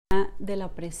de la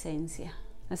presencia,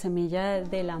 la semilla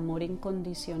del amor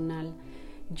incondicional.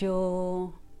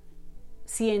 Yo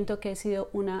siento que he sido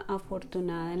una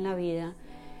afortunada en la vida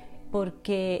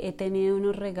porque he tenido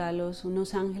unos regalos,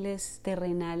 unos ángeles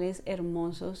terrenales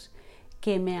hermosos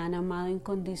que me han amado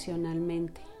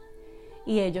incondicionalmente.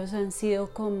 Y ellos han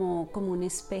sido como un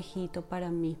espejito para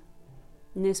mí,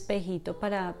 un espejito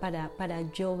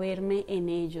para yo verme en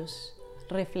ellos,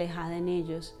 reflejada en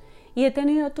ellos. Y he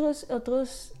tenido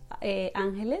otros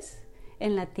ángeles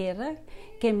en la tierra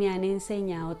que me han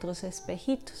enseñado otros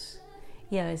espejitos.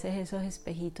 Y a veces esos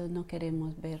espejitos no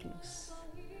queremos verlos.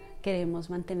 Queremos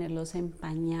mantenerlos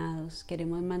empañados,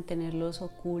 queremos mantenerlos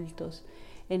ocultos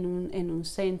en un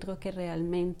centro que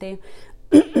realmente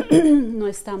no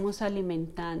estamos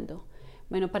alimentando.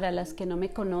 Bueno, para las que no me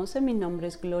conocen, mi nombre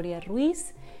es Gloria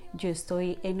Ruiz. Yo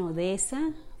estoy en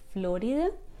Odessa, Florida.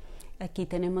 Aquí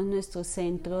tenemos nuestro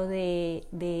centro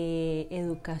de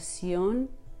educación,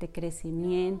 de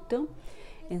crecimiento.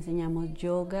 Enseñamos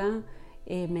yoga,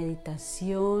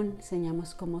 meditación,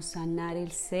 enseñamos cómo sanar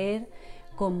el ser,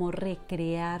 cómo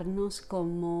recrearnos,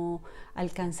 cómo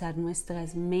alcanzar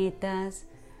nuestras metas,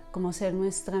 cómo ser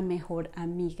nuestra mejor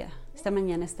amiga. Esta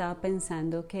mañana estaba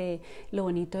pensando que lo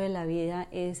bonito de la vida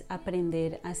es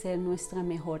aprender a ser nuestra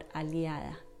mejor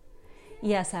aliada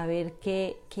y a saber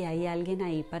que hay alguien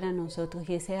ahí para nosotros,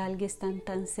 y ese alguien está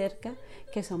tan cerca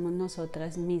que somos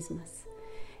nosotras mismas.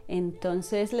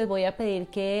 Entonces les voy a pedir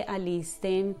que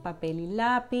alisten papel y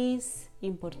lápiz,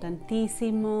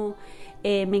 importantísimo.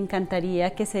 Me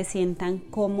encantaría que se sientan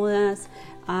cómodas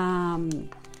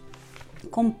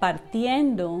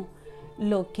compartiendo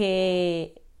lo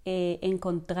que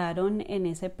encontraron en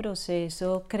ese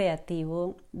proceso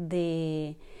creativo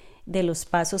de los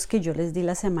pasos que yo les di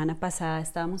la semana pasada.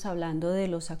 Estábamos hablando de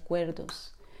los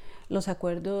acuerdos. Los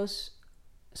acuerdos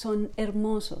son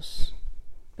hermosos,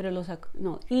 pero los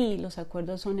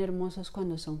acuerdos son hermosos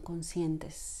cuando son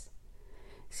conscientes.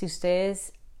 Si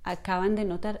ustedes acaban de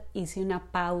notar, hice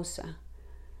una pausa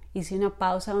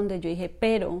donde yo dije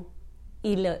pero,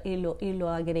 y lo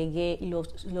agregué,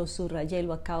 lo subrayé,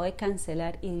 lo acabo de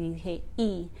cancelar y dije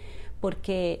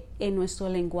porque en nuestro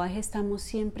lenguaje estamos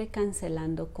siempre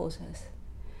cancelando cosas.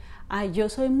 Yo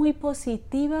soy muy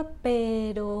positiva,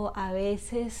 pero a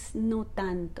veces no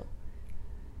tanto.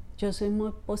 Yo soy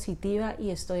muy positiva y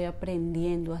estoy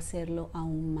aprendiendo a hacerlo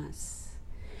aún más.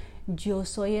 Yo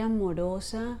soy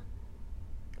amorosa,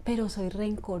 pero soy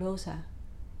rencorosa.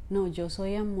 No, yo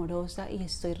soy amorosa y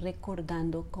estoy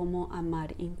recordando cómo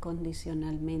amar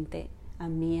incondicionalmente a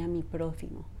mí y a mi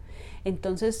prójimo.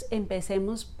 Entonces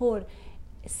empecemos por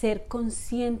ser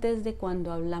conscientes de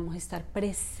cuando hablamos, estar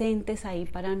presentes ahí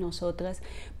para nosotras,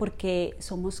 porque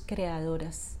somos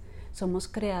creadoras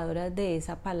de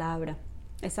esa palabra.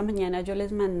 Esta mañana yo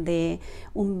les mandé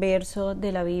un verso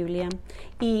de la Biblia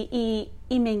y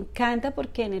me encanta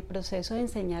porque en el proceso de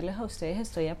enseñarles a ustedes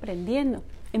estoy aprendiendo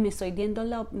y me estoy dando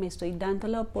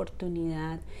la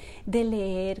oportunidad de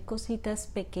leer cositas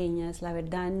pequeñas. La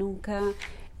verdad nunca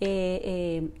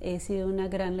he sido una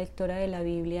gran lectora de la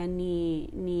Biblia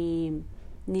ni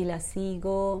la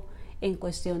sigo en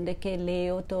cuestión de que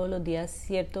leo todos los días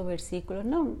ciertos versículos.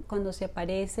 No, cuando se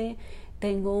aparece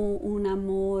tengo un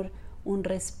amor, un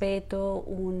respeto,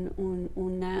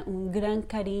 un gran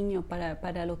cariño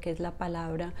para lo que es la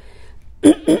palabra,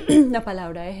 la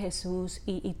palabra de Jesús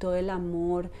y todo el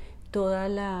amor, toda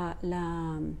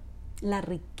la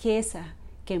riqueza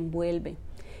que envuelve.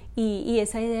 Y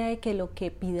esa idea de que lo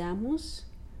que pidamos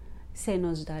se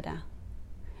nos dará.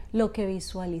 Lo que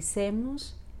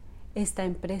visualicemos está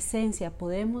en presencia,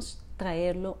 podemos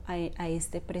traerlo a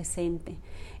este presente.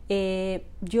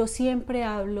 Yo siempre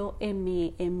hablo en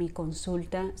mi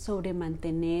consulta sobre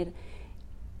mantener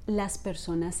las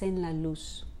personas en la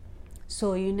luz.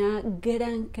 Soy una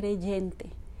gran creyente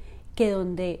que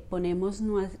donde ponemos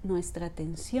nuestra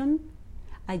atención,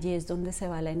 allí es donde se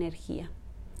va la energía.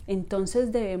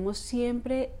 Entonces debemos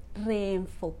siempre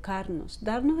reenfocarnos,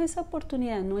 darnos esa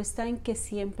oportunidad. No está en que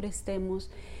siempre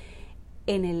estemos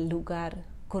en el lugar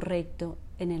correcto,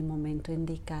 en el momento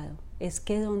indicado. Es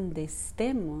que donde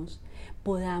estemos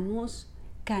podamos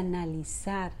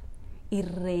canalizar y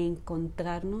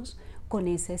reencontrarnos con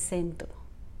ese centro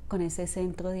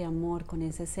de amor, con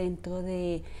ese centro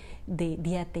de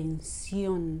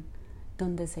atención,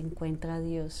 donde se encuentra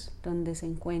Dios, donde se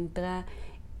encuentra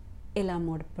el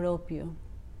amor propio,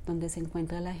 donde se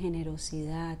encuentra la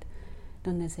generosidad,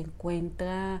 donde se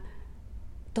encuentra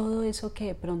todo eso que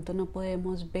de pronto no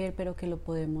podemos ver, pero que lo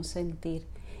podemos sentir.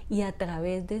 Y a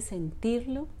través de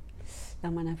sentirlo,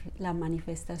 la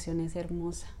manifestación es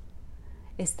hermosa.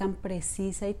 Es tan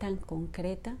precisa y tan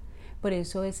concreta, Por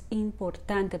eso es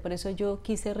importante, por eso yo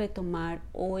quise retomar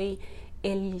hoy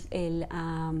el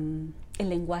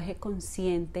lenguaje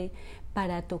consciente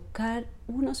para tocar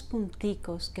unos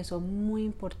punticos que son muy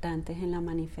importantes en la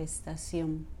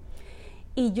manifestación.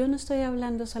 Y yo no estoy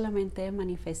hablando solamente de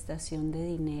manifestación de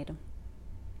dinero.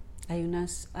 Hay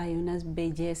unas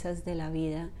bellezas de la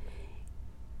vida,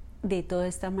 de toda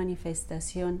esta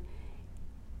manifestación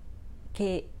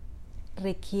que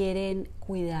requieren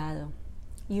cuidado.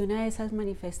 Y una de esas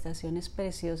manifestaciones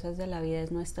preciosas de la vida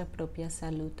es nuestra propia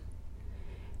salud,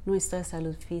 nuestra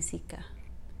salud física,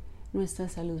 nuestra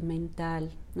salud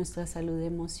mental, nuestra salud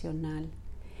emocional.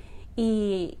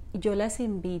 Y yo las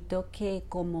invito que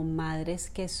como madres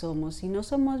que somos, si no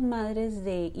somos madres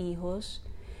de hijos,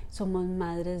 somos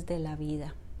madres de la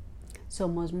vida,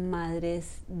 somos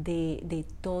madres de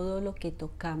todo lo que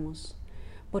tocamos,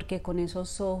 porque con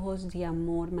esos ojos de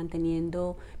amor,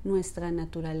 manteniendo nuestra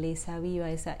naturaleza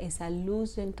viva, esa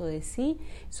luz dentro de sí,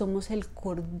 somos el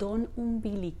cordón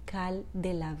umbilical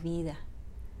de la vida.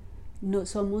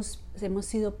 Hemos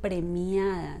sido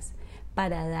premiadas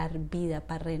para dar vida,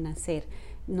 para renacer.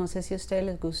 No sé si a ustedes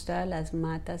les gustan las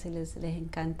matas y les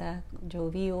encanta. Yo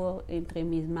vivo entre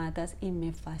mis matas y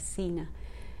me fascina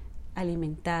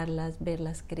alimentarlas,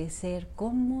 verlas crecer,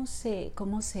 cómo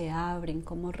se abren,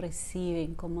 cómo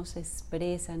reciben, cómo se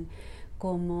expresan,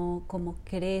 cómo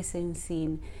crecen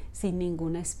sin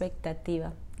ninguna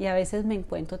expectativa. Y a veces me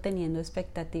encuentro teniendo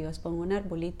expectativas. Pongo un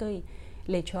arbolito y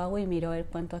le echo agua y miro a ver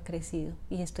cuánto ha crecido.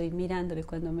 Y estoy mirándolo y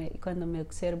cuando me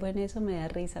observo en eso me da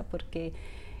risa porque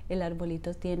el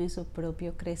arbolito tiene su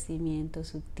propio crecimiento,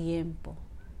 su tiempo,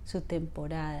 su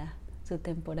temporada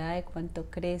de cuánto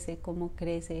crece, cómo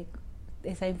crece.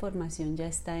 Esa información ya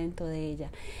está dentro de ella.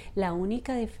 La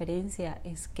única diferencia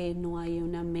es que no hay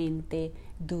una mente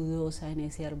dudosa en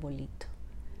ese arbolito.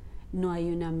 No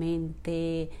hay una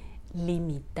mente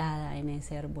limitada en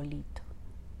ese arbolito.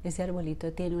 Ese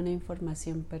arbolito tiene una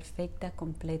información perfecta,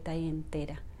 completa y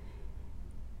entera.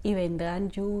 Y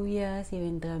vendrán lluvias y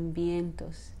vendrán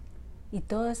vientos. Y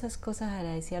todas esas cosas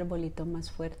hará ese arbolito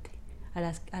más fuerte.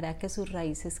 Hará que sus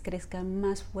raíces crezcan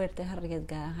más fuertes,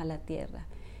 arriesgadas a la tierra.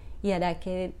 Y hará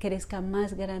que crezca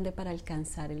más grande para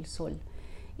alcanzar el sol.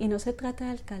 Y no se trata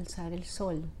de alcanzar el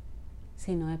sol,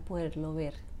 sino de poderlo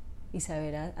ver y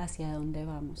saber hacia dónde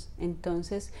vamos.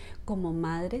 Entonces, como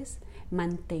madres,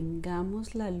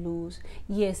 mantengamos la luz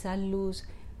y esa luz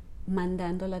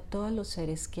mandándola a todos los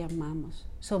seres que amamos.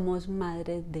 Somos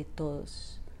madres de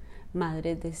todos,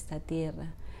 madres de esta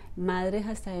tierra, madres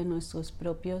hasta de nuestros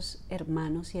propios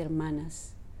hermanos y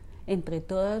hermanas. Entre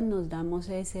todas nos damos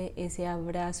ese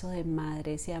abrazo de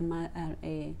madre, ese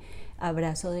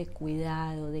abrazo de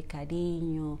cuidado, de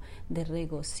cariño, de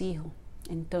regocijo.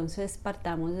 Entonces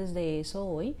partamos desde eso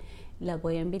hoy. Las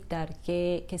voy a invitar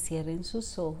que cierren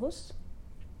sus ojos.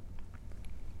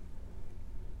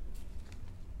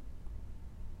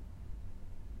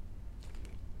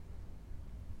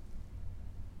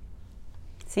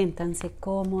 Siéntanse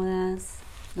cómodas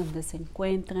donde se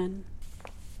encuentran.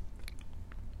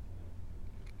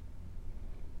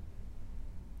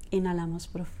 Inhalamos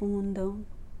profundo.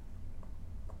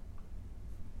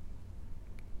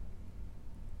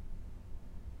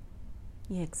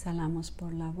 Y exhalamos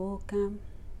por la boca,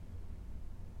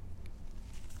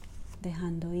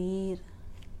 dejando ir,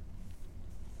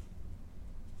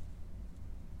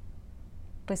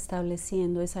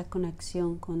 restableciendo esa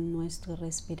conexión con nuestra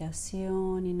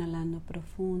respiración, inhalando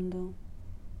profundo.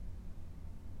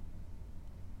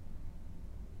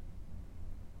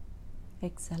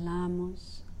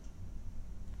 Exhalamos.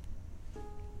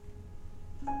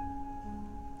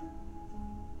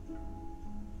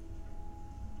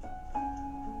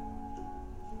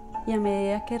 Y a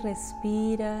medida que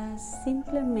respiras,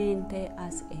 simplemente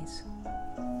haz eso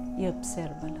y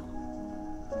obsérvalo.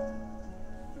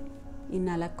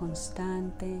 Inhala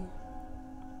constante,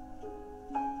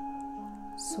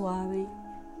 suave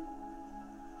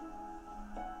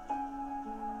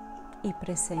y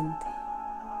presente.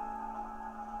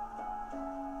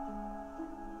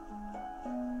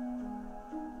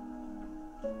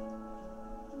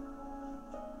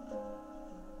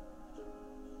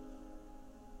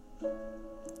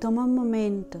 Toma un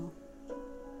momento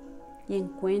y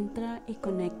encuentra y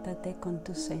conéctate con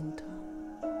tu centro.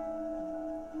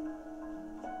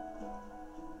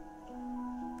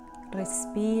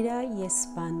 Respira y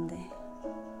expande.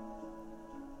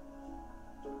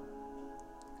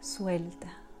 Suelta.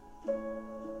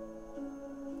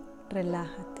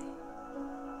 Relájate.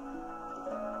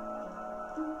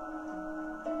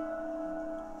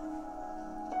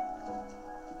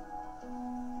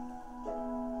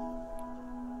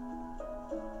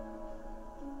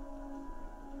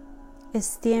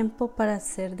 Es tiempo para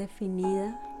ser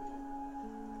definida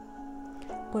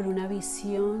por una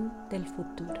visión del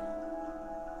futuro.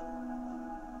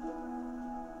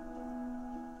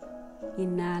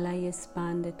 Inhala y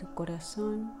expande tu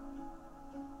corazón.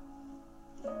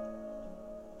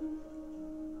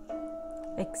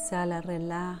 Exhala,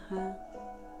 relaja,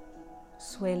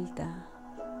 suelta,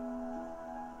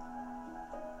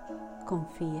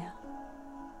 confía.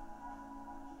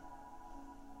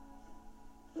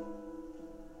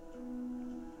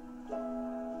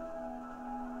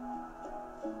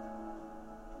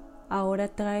 Ahora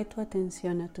trae tu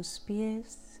atención a tus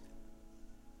pies.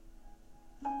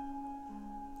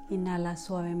 Inhala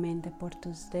suavemente por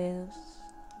tus dedos.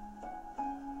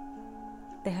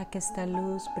 Deja que esta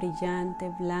luz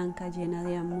brillante, blanca, llena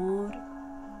de amor,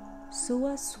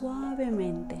 suba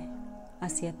suavemente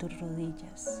hacia tus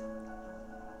rodillas.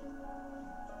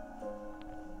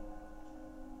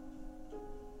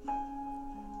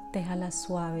 Déjalas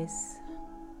suaves,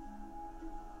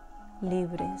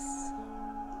 libres,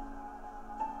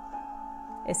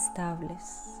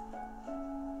 estables.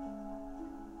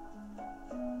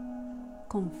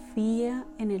 Confía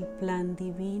en el plan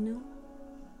divino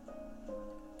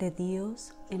de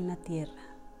Dios en la tierra.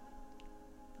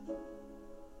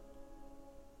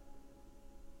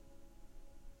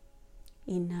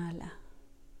 Inhala.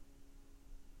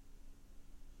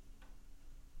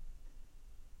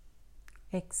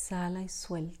 Exhala y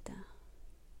suelta.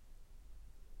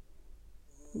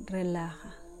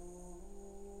 Relaja.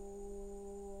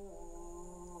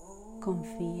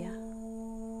 Confía.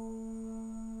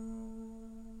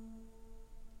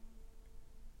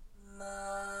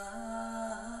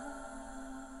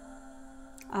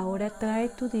 Ahora trae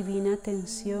tu divina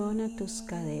atención a tus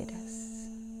caderas.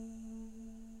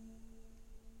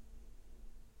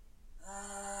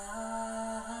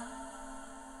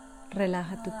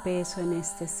 Relaja tu peso en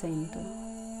este centro.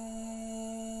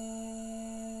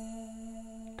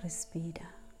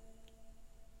 Respira.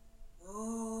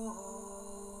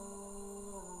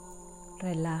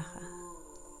 Relaja.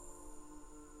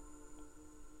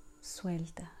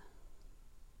 Suelta.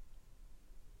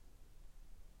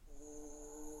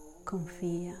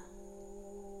 Confía.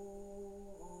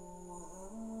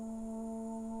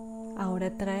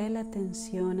 Ahora trae la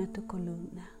atención a tu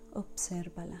columna.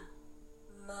 Obsérvala.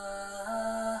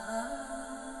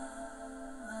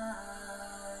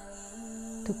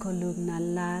 Tu columna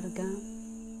larga,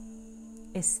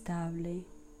 estable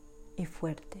y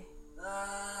fuerte.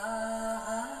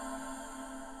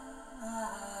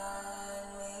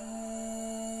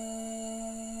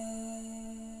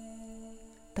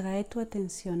 Trae tu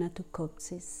atención a tu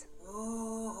coxis.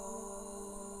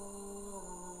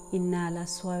 Inhala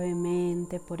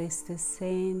suavemente por este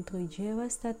centro y lleva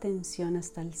esta atención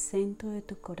hasta el centro de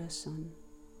tu corazón.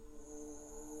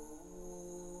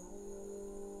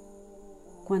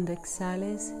 Cuando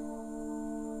exhales,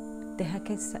 deja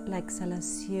que la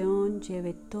exhalación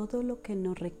lleve todo lo que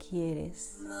no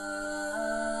requieres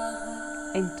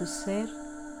en tu ser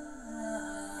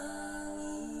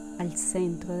al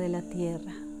centro de la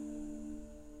tierra,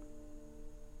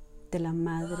 de la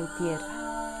madre tierra.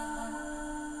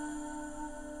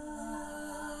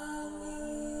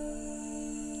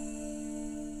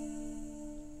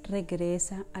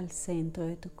 Regresa al centro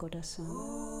de tu corazón.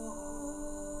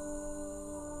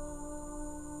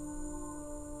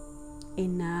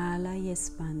 Inhala y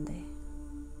expande.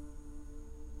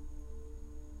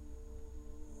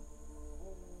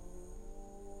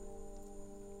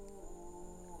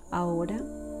 Ahora,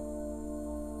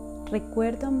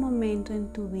 recuerda un momento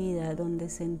en tu vida donde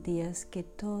sentías que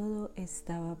todo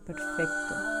estaba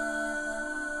perfecto,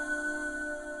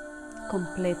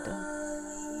 completo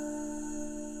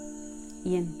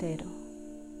y entero.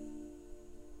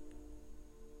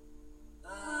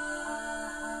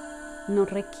 No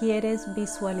requieres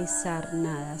visualizar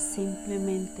nada,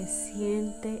 simplemente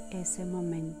siente ese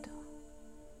momento.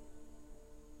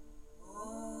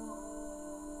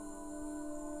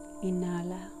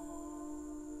 Inhala,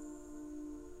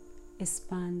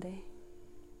 expande,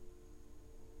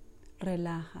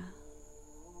 relaja,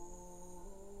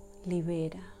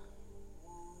 libera.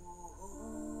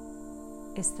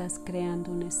 Estás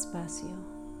creando un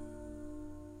espacio.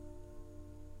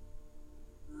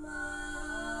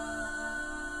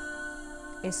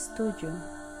 Es tuyo,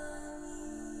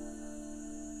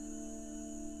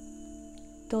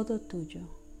 todo tuyo.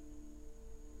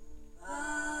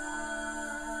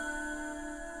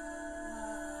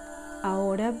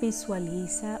 Ahora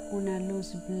visualiza una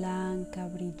luz blanca,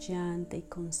 brillante y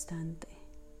constante.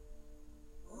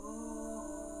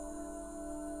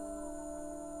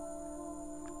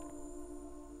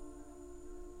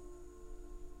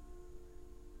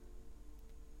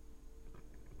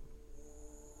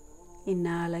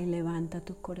 Inhala y levanta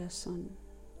tu corazón.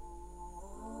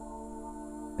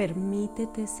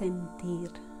 Permítete sentir.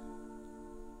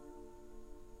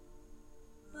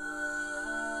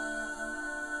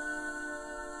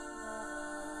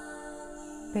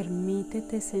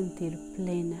 Permítete sentir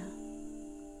plena,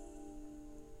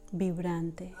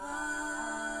 vibrante,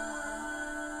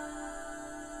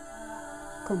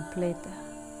 completa.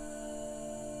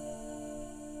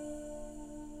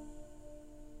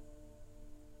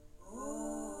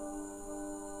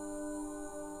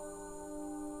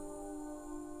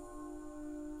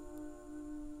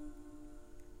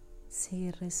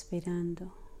 Sigue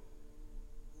respirando,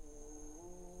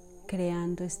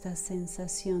 creando esta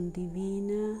sensación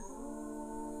divina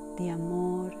de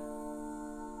amor,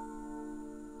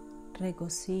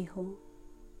 regocijo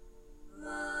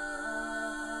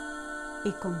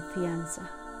y confianza.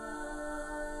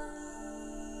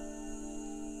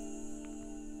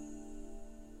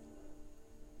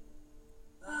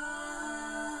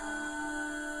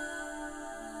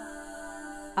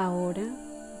 Ahora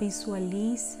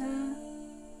visualiza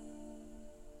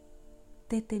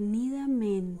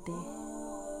detenidamente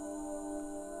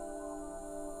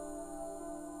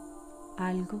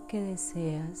algo que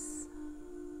deseas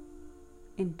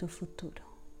en tu futuro,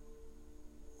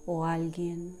 o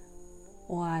alguien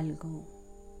o algo,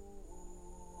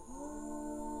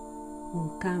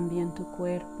 un cambio en tu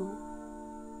cuerpo,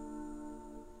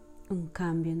 un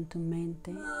cambio en tu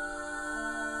mente,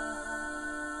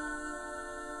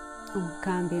 un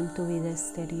cambio en tu vida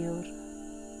exterior.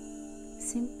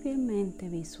 Simplemente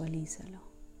visualízalo.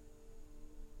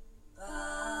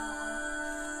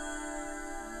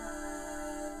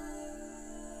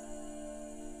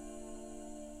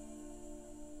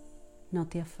 No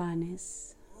te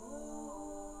afanes,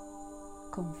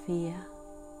 confía,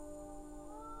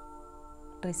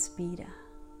 respira.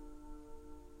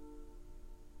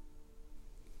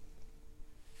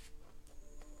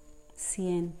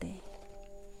 Siente,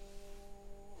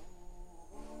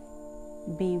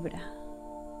 vibra,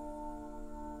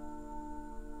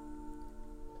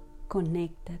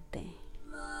 conéctate,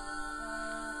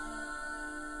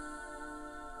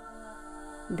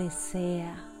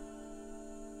 desea,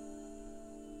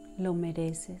 lo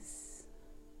mereces.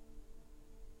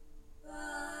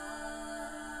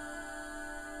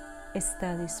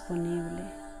 Está disponible.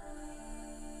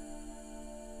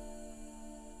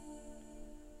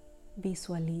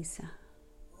 Visualiza.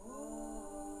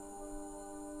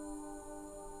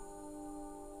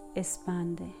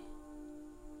 Expande.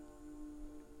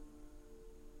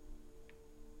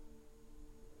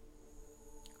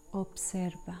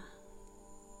 Observa.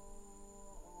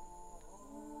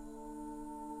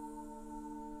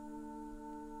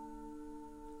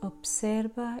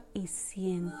 Observa y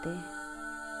siente.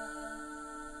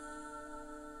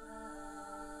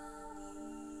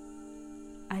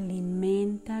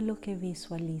 Alimenta lo que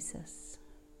visualizas.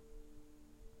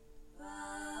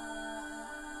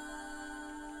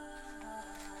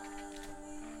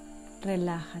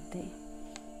 Relájate.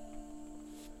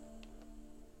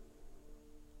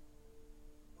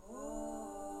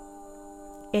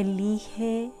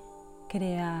 Elige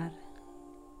crear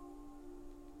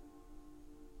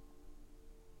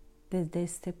desde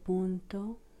este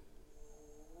punto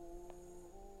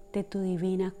de tu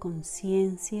divina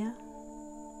conciencia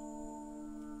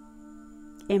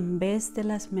en vez de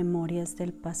las memorias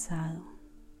del pasado.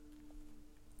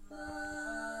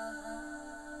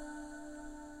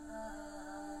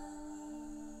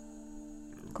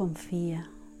 Confía.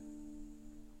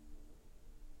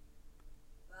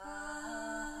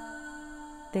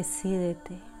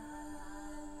 Decídete.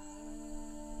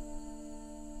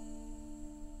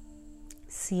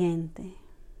 Siente.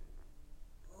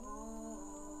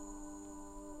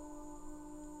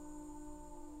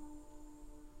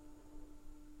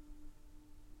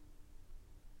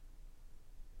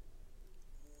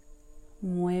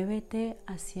 Muévete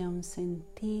hacia un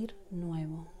sentir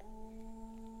nuevo.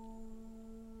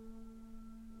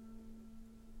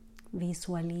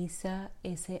 Visualiza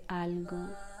ese algo,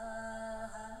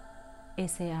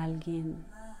 ese alguien,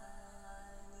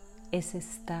 ese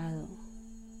estado.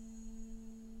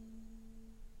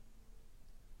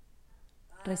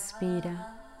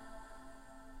 Respira.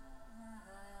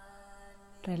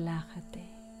 Relájate.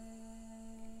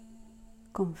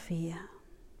 Confía.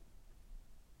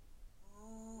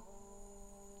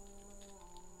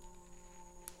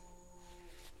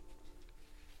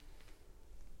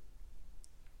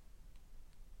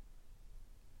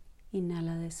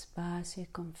 Inhala despacio y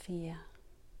confía.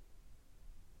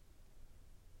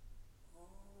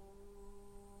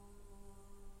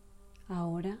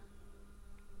 Ahora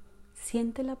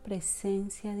Siente la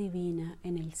presencia divina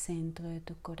en el centro de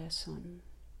tu corazón.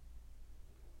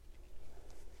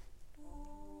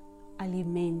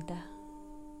 Alimenta.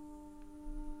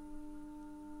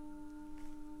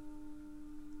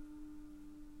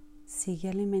 Sigue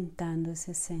alimentando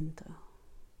ese centro,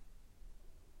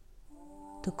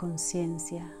 tu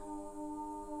conciencia,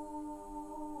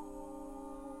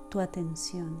 tu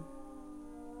atención.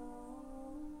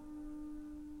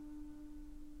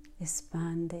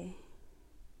 Expande.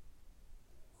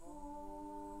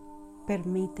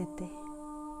 Permítete.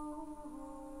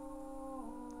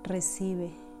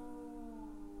 Recibe.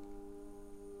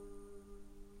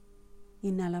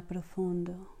 Inhala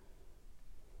profundo.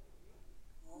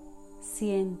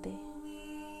 Siente.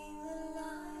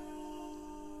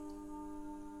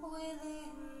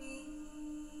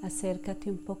 Acércate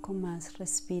un poco más,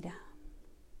 respira.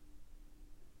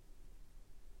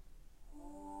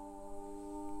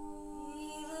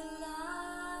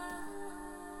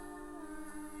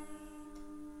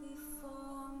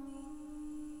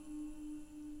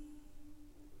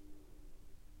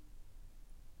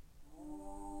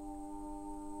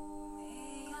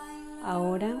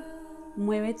 Ahora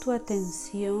mueve tu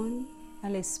atención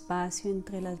al espacio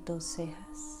entre las dos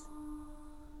cejas.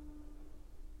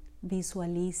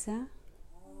 Visualiza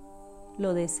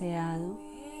lo deseado.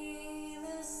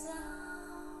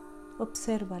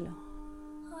 Obsérvalo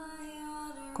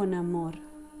con amor,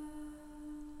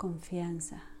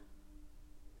 confianza,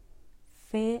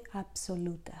 fe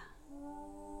absoluta.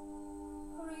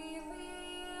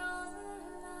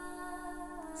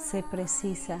 Sé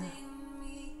precisa,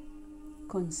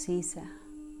 concisa,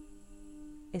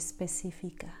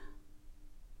 específica.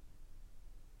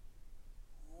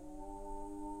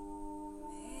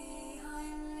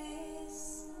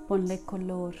 Ponle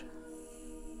color.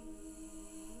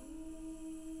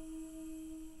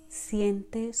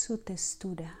 Siente su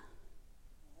textura.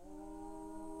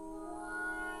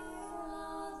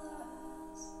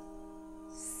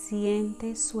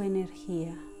 Siente su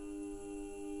energía.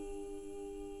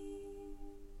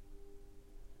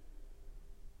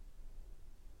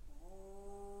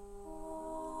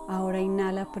 Ahora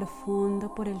inhala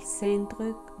profundo por el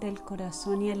centro del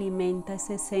corazón y alimenta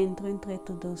ese centro entre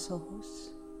tus dos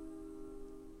ojos.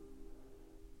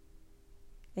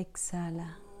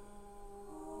 Exhala.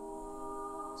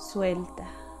 Suelta.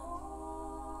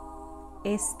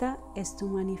 Esta es tu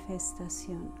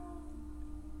manifestación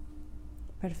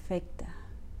perfecta,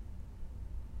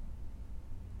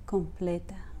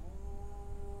 completa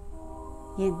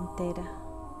y entera.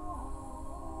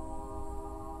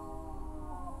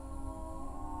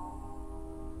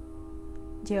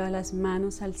 Lleva las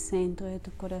manos al centro de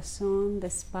tu corazón,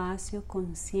 despacio,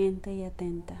 consciente y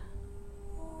atenta.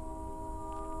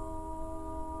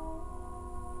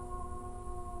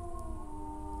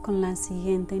 Con la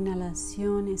siguiente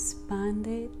inhalación,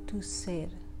 expande tu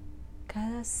ser,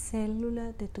 cada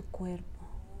célula de tu cuerpo.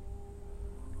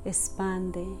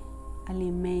 Expande,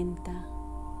 alimenta,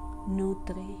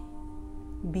 nutre,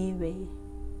 vive,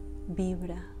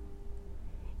 vibra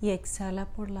y exhala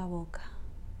por la boca.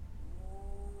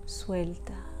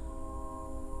 Suelta.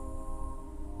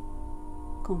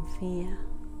 Confía.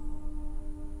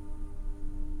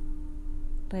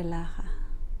 Relaja.